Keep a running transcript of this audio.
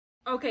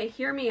Okay,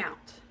 hear me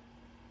out.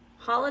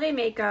 Holiday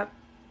makeup,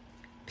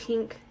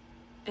 pink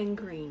and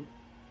green.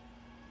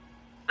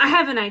 I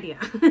have an idea.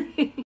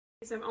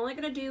 So I'm only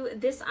going to do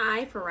this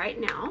eye for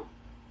right now.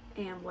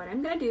 And what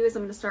I'm going to do is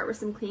I'm going to start with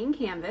some clean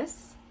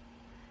canvas.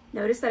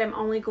 Notice that I'm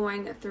only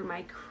going through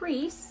my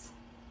crease.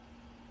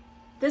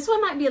 This one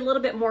might be a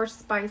little bit more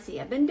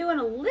spicy. I've been doing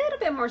a little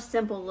bit more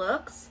simple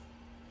looks.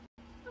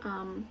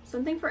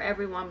 Something for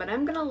everyone, but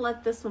I'm going to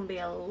let this one be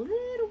a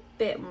little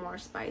bit more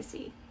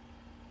spicy.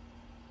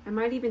 I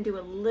might even do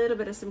a little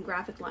bit of some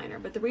graphic liner,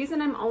 but the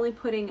reason I'm only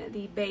putting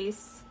the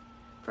base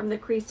from the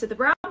crease to the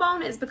brow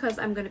bone is because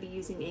I'm going to be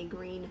using a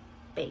green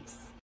base.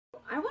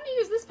 I want to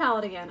use this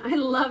palette again. I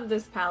love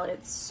this palette.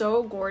 It's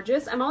so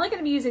gorgeous. I'm only going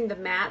to be using the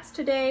mattes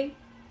today,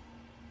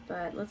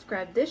 but let's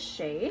grab this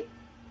shade.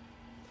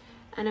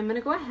 And I'm going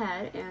to go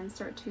ahead and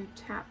start to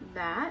tap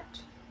that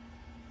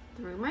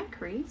through my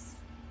crease.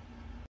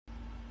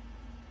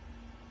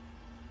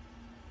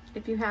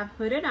 If you have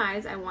hooded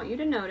eyes, I want you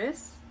to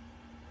notice,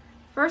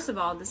 first of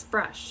all, this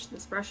brush.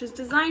 This brush is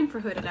designed for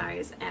hooded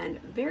eyes and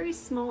very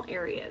small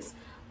areas.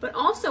 But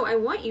also, I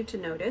want you to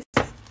notice,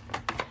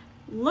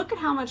 look at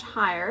how much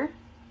higher,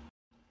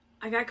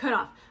 I got cut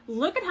off.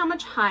 Look at how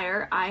much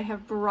higher I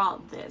have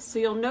brought this. So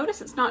you'll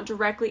notice it's not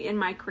directly in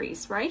my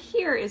crease. Right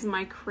here is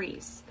my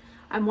crease.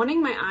 I'm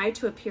wanting my eye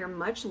to appear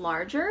much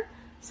larger,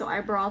 so I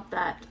brought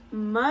that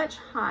much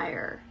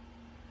higher.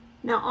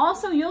 Now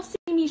also, you'll see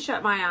me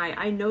shut my eye.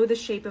 I know the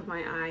shape of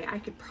my eye. I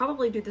could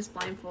probably do this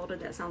blindfolded.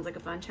 That sounds like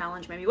a fun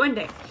challenge maybe one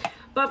day.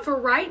 But for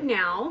right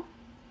now,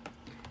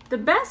 the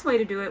best way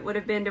to do it would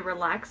have been to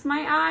relax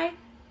my eye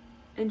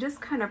and just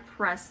kind of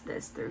press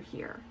this through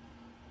here.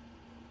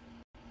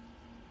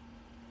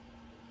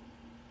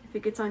 If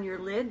it gets on your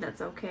lid,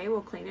 that's okay.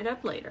 We'll clean it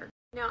up later.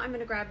 Now I'm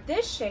going to grab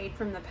this shade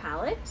from the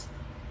palette.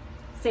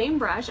 Same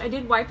brush. I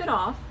did wipe it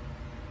off.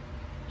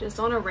 Just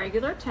on a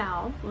regular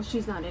towel. Well,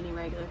 she's not any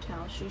regular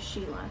towel. She's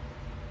Sheila.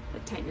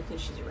 But technically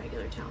she's a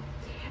regular towel.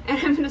 And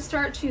I'm going to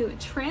start to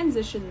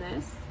transition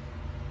this.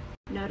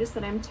 Notice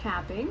that I'm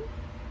tapping.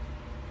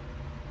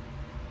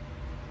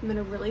 I'm going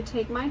to really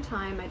take my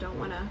time. I don't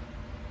want to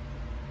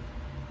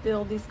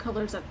build these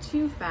colors up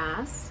too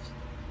fast.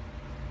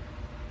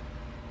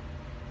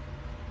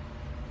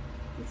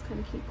 Just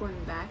kind of keep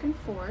going back and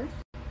forth.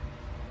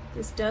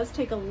 This does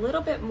take a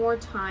little bit more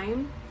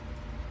time,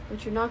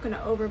 but you're not going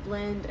to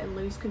overblend and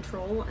lose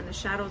control, and the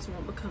shadows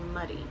won't become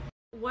muddy.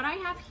 What I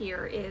have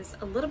here is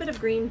a little bit of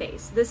green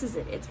base. This is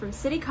it. It's from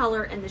City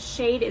Color, and the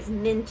shade is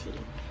Minty.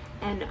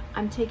 And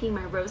I'm taking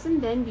my Rose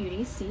and Ben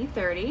Beauty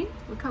C30.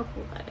 Look how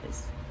cool that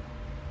is.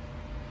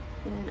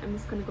 And I'm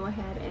just going to go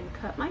ahead and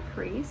cut my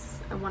crease.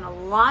 I want a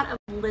lot of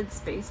lid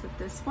space with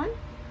this one.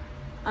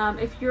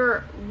 If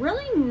you're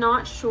really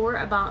not sure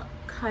about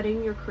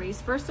cutting your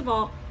crease, first of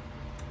all,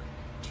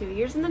 2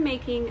 years in the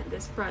making,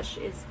 this brush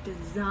is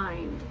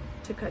designed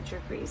to cut your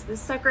crease.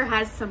 This sucker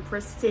has some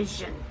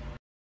precision.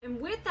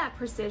 And with that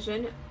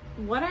precision,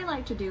 what I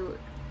like to do,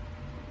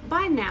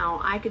 by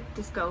now I could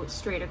just go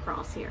straight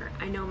across here.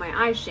 I know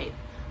my eye shape.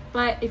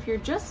 But if you're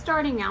just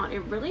starting out,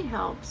 it really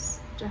helps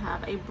to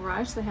have a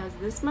brush that has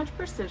this much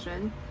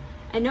precision.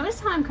 And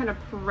notice how I'm kind of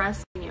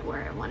pressing it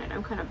where I want it.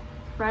 I'm kind of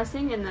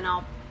pressing and then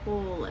I'll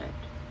pull it.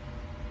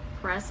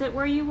 Press it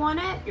where you want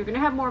it. You're going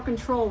to have more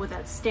control with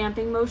that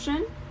stamping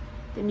motion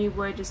than you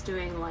would just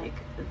doing like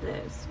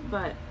this.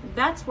 But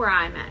that's where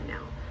I'm at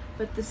now.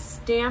 But the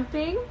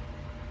stamping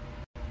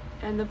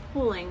and the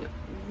pulling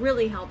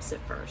really helps at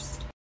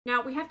first.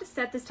 Now we have to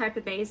set this type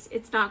of base.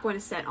 It's not going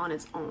to set on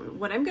its own.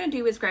 What I'm going to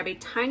do is grab a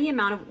tiny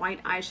amount of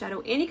white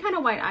eyeshadow, any kind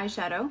of white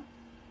eyeshadow,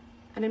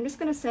 and I'm just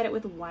going to set it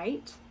with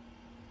white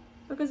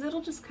because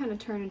it'll just kind of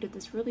turn into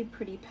this really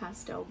pretty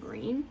pastel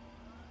green.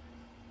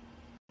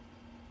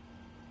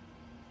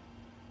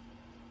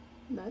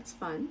 That's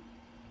fun.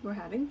 We're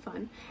having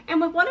fun.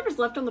 And with whatever's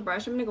left on the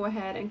brush, I'm going to go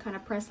ahead and kind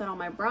of press that on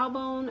my brow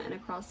bone and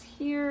across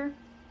here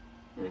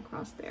and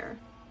across there.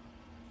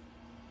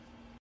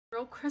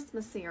 Real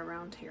Christmassy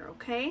around here,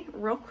 okay?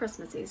 Real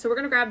Christmassy. So we're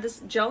going to grab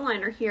this gel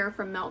liner here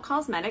from Melt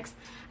Cosmetics,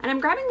 and I'm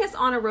grabbing this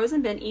on a Rose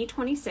and Ben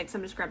E26.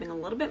 I'm just grabbing a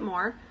little bit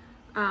more.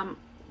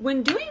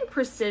 When doing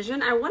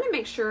precision, I want to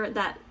make sure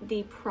that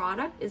the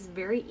product is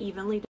very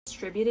evenly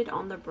distributed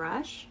on the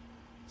brush.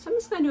 So I'm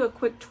just going to do a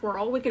quick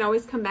twirl. We can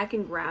always come back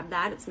and grab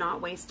that. It's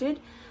not wasted.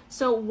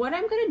 So what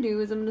I'm going to do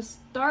is I'm going to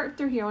start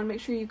through here. I want to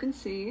make sure you can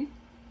see.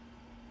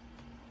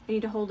 I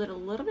need to hold it a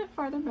little bit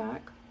farther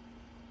back.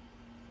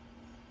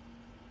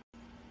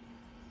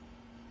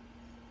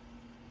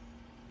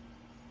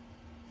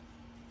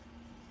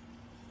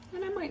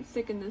 And I might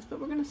thicken this, but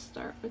we're going to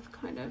start with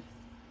kind of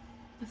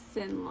a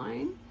thin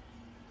line.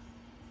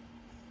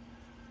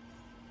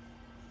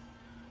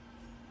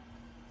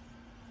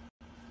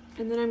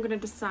 And then I'm going to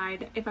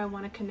decide if I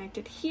want to connect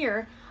it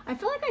here. I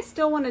feel like I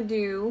still want to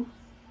do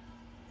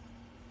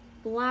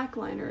black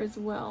liner as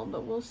well,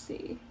 but we'll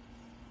see.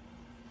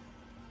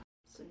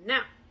 So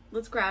now,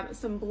 let's grab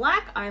some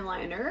black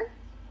eyeliner.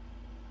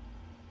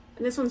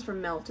 And this one's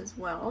from Melt as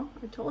well.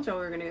 I told y'all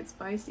we were going to get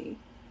spicy.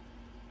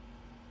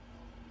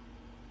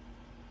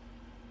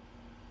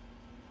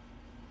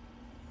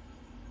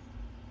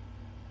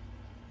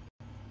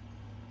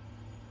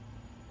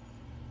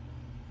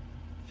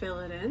 fill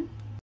it in.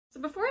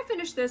 So before I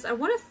finish this, I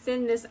want to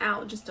thin this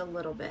out just a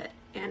little bit.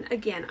 And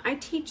again, I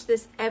teach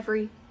this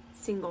every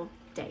single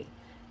day.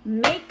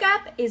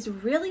 Makeup is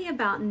really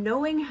about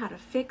knowing how to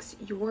fix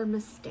your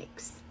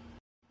mistakes.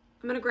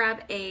 I'm going to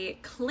grab a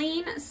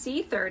clean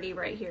C30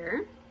 right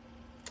here,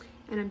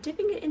 and I'm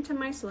dipping it into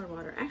micellar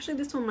water. Actually,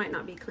 this one might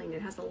not be clean.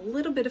 It has a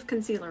little bit of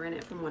concealer in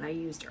it from what I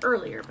used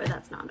earlier, but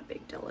that's not a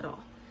big deal at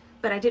all.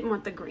 But I didn't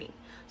want the green.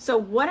 So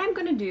what I'm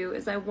going to do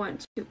is I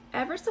want to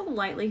ever so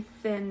lightly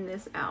thin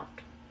this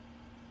out.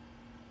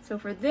 So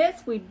for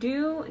this, we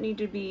do need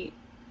to be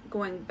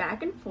going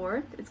back and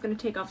forth. It's going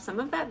to take off some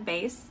of that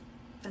base.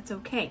 That's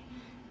okay.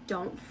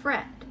 Don't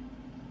fret.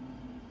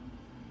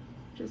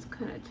 Just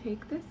kind of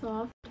take this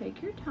off.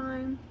 Take your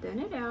time. Thin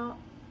it out.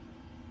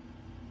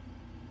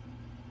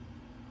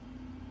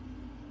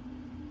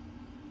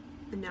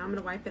 And now I'm going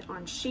to wipe it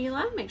on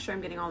Sheila. Make sure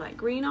I'm getting all that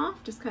green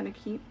off. Just kind of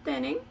keep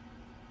thinning.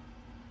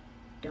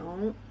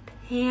 Don't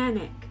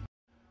panic.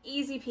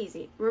 Easy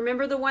peasy.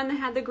 Remember the one that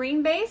had the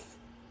green base?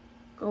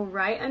 Go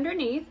right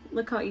underneath.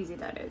 Look how easy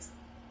that is.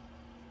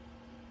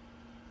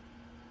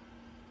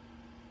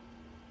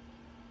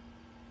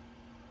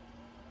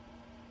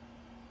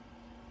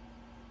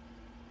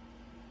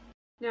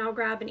 Now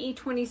grab an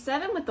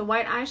E27 with the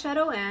white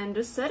eyeshadow and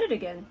just set it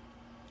again.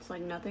 It's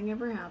like nothing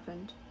ever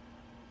happened.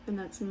 And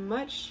that's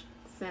much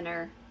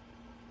thinner.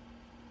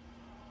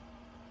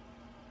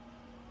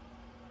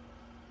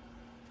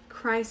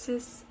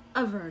 Crisis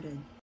averted.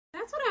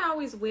 That's what I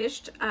always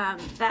wished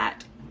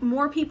that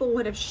more people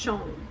would have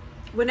shown.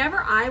 Whenever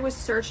I was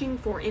searching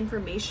for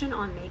information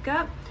on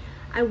makeup,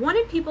 I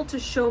wanted people to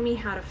show me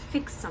how to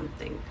fix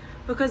something,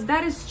 because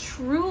that is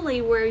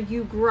truly where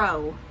you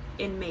grow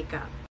in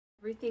makeup.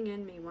 Everything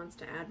in me wants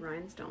to add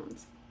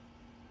rhinestones.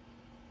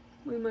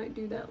 We might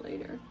do that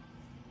later.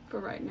 For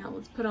right now,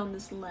 let's put on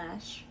this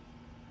lash.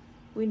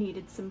 We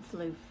needed some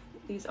floof.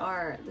 These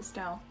are the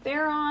style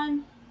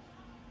Theron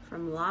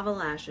from Lava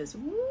Lashes.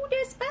 Ooh,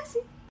 they're spicy.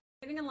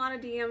 Getting a lot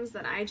of DMs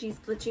that IG's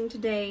glitching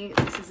today.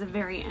 This is a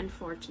very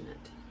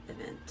unfortunate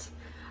event.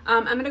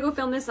 I'm gonna go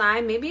film this eye.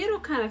 Maybe it'll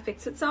kind of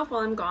fix itself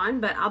while I'm gone,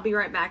 but I'll be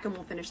right back and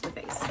we'll finish the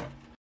face.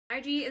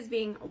 IG is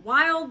being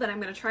wild, but I'm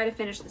gonna try to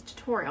finish this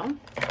tutorial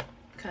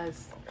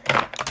because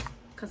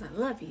I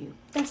love you.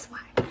 That's why.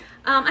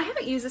 I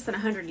haven't used this in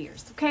 100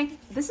 years, okay?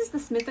 This is the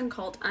Smith &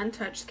 Cult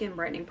Untouched Skin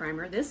Brightening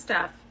Primer. This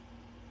stuff,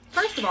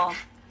 first of all,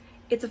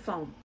 it's a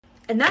foam,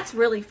 and that's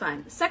really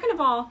fun. Second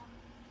of all,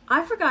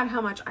 I forgot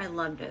how much I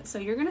loved it. So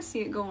you're gonna see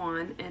it go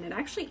on, and it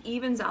actually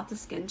evens out the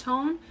skin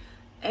tone,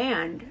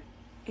 and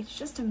it's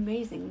just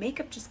amazing.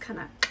 Makeup just kind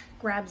of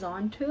grabs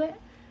onto it.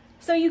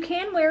 So you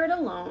can wear it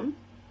alone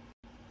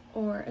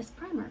or as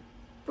primer.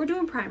 We're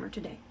doing primer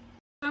today.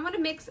 So I'm gonna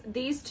mix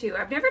these two.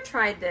 I've never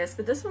tried this,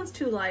 but this one's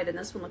too light and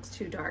this one looks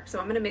too dark. So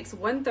I'm gonna mix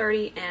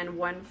 130 and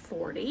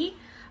 140.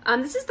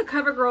 This is the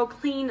CoverGirl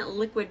Clean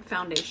Liquid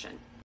Foundation.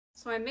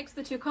 So I mixed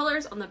the two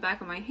colors on the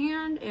back of my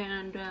hand,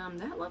 and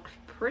that looks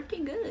pretty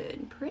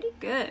good, pretty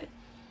good.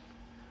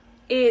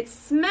 It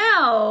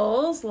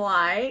smells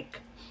like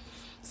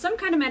some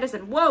kind of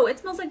medicine. Whoa, it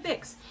smells like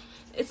Vicks.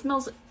 It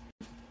smells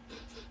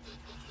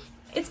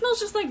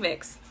just like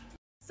Vicks.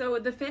 So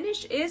the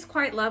finish is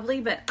quite lovely,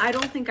 but I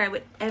don't think I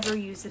would ever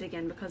use it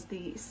again because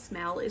the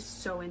smell is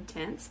so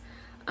intense.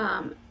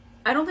 I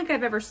don't think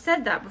I've ever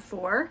said that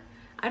before.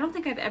 I don't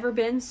think I've ever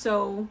been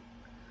so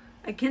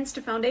against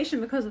a foundation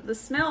because of the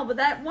smell, but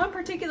that one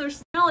particular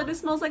smell, it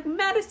just smells like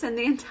medicine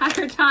the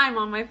entire time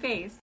on my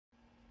face.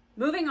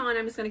 Moving on,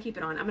 I'm just going to keep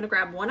it on. I'm going to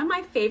grab one of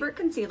my favorite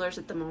concealers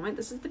at the moment.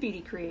 This is the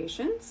Beauty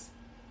Creations.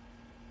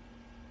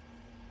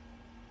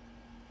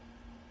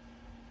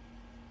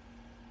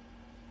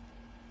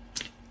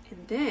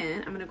 And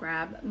then I'm going to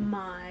grab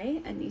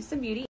my Anissa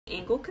Beauty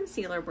Angle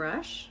Concealer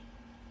Brush,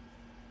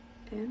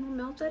 and we'll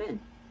melt that in.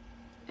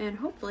 And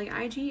hopefully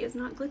IG is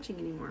not glitching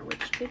anymore,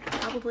 which it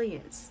probably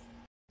is.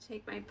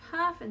 Take my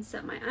puff and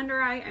set my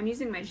under eye. I'm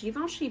using my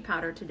Givenchy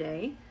powder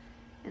today.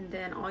 And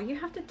then all you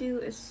have to do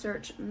is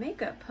search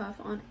Makeup Puff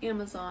on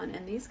Amazon,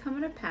 and these come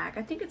in a pack.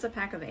 I think it's a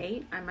pack of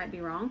 8. I might be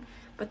wrong,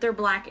 but they're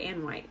black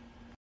and white.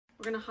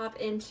 We're gonna hop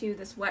into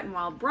this Wet n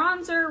Wild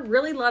bronzer.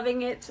 Really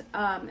loving it.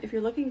 If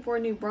you're looking for a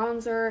new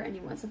bronzer and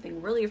you want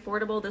something really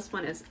affordable, this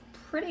one is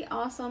pretty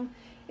awesome.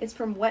 It's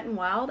from Wet n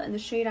Wild, and the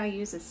shade I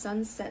use is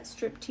Sunset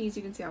Striptease.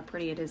 You can see how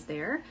pretty it is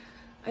there.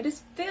 I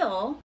just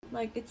feel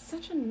like it's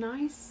such a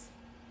nice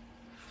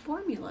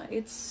formula.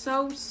 It's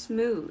so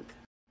smooth.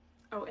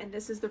 Oh, and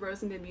this is the Rose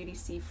 & Bim Beauty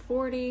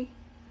C40.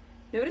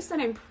 Notice that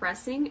I'm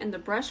pressing and the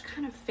brush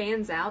kind of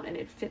fans out and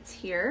it fits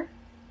here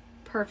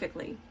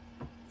perfectly.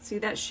 See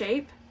that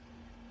shape?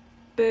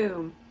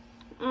 Boom.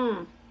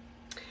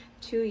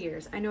 2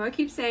 years. I know I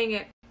keep saying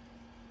it.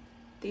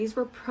 These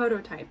were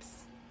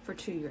prototypes for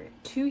 2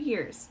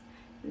 years.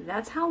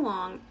 That's how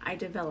long I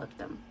developed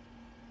them.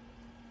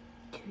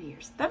 2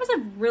 years. That was a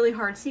really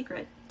hard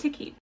secret to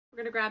keep. We're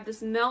going to grab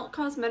this Melt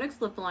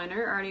Cosmetics lip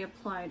liner. I already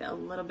applied a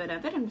little bit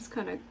of it. I'm just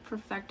kind of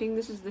perfecting.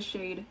 This is the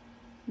shade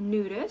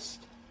Nudist.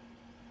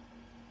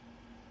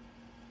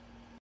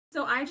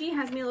 So IG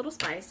has me a little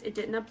spiced. It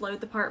didn't upload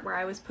the part where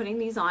I was putting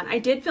these on. I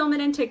did film it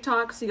in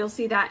TikTok, so you'll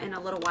see that in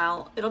a little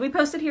while. It'll be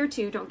posted here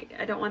too.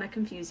 I don't want to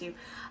confuse you.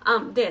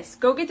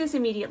 Go get this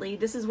immediately.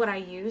 This is what I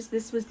use.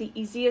 This was the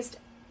easiest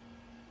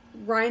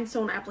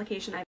rhinestone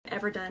application I've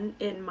ever done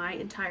in my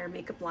entire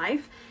makeup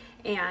life.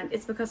 And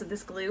it's because of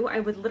this glue.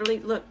 I would literally,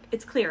 look,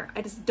 it's clear.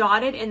 I just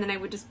dot it and then I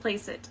would just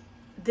place it.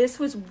 This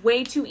was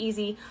way too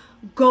easy.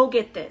 Go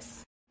get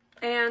this.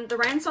 And the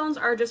rhinestones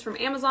are just from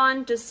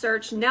Amazon. Just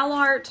search nail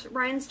art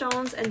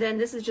rhinestones, and then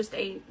this is just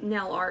a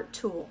nail art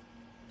tool.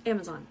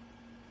 Amazon.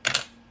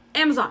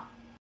 Amazon.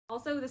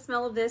 Also, the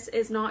smell of this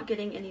is not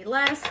getting any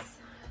less.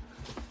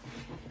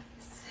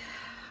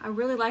 I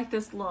really like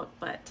this look,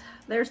 but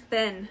there's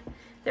been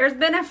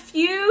a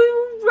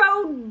few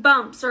road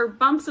bumps or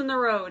bumps in the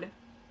road.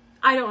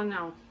 I don't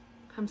know.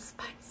 I'm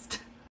spiced.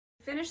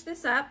 Finish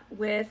this up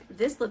with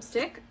this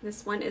lipstick.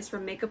 This one is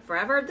from Makeup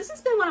Forever. This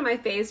has been one of my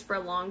faves for a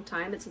long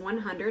time. It's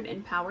 100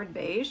 Empowered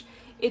Beige.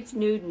 It's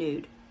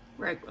nude,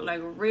 like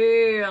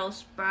real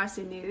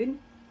spicy nude,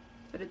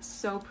 but it's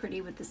so pretty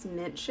with this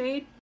mint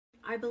shade.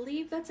 I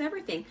believe that's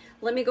everything.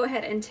 Let me go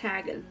ahead and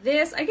tag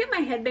this. I get my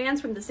headbands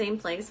from the same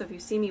place, so if you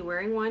see me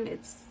wearing one,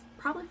 it's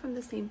probably from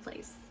the same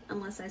place,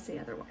 unless I say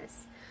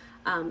otherwise.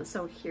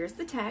 So here's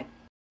the tag.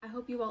 I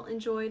hope you all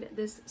enjoyed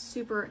this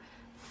super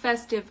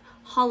festive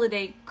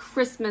holiday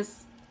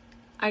Christmas.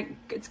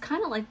 It's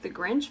kind of like the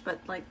Grinch, but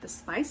like the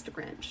spiced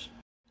Grinch.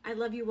 I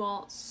love you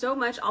all so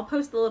much. I'll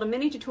post the little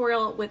mini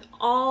tutorial with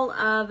all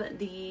of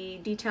the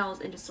details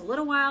in just a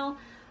little while.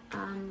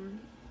 I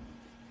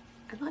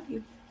love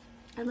you.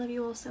 I love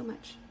you all so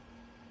much.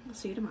 I'll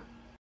see you tomorrow.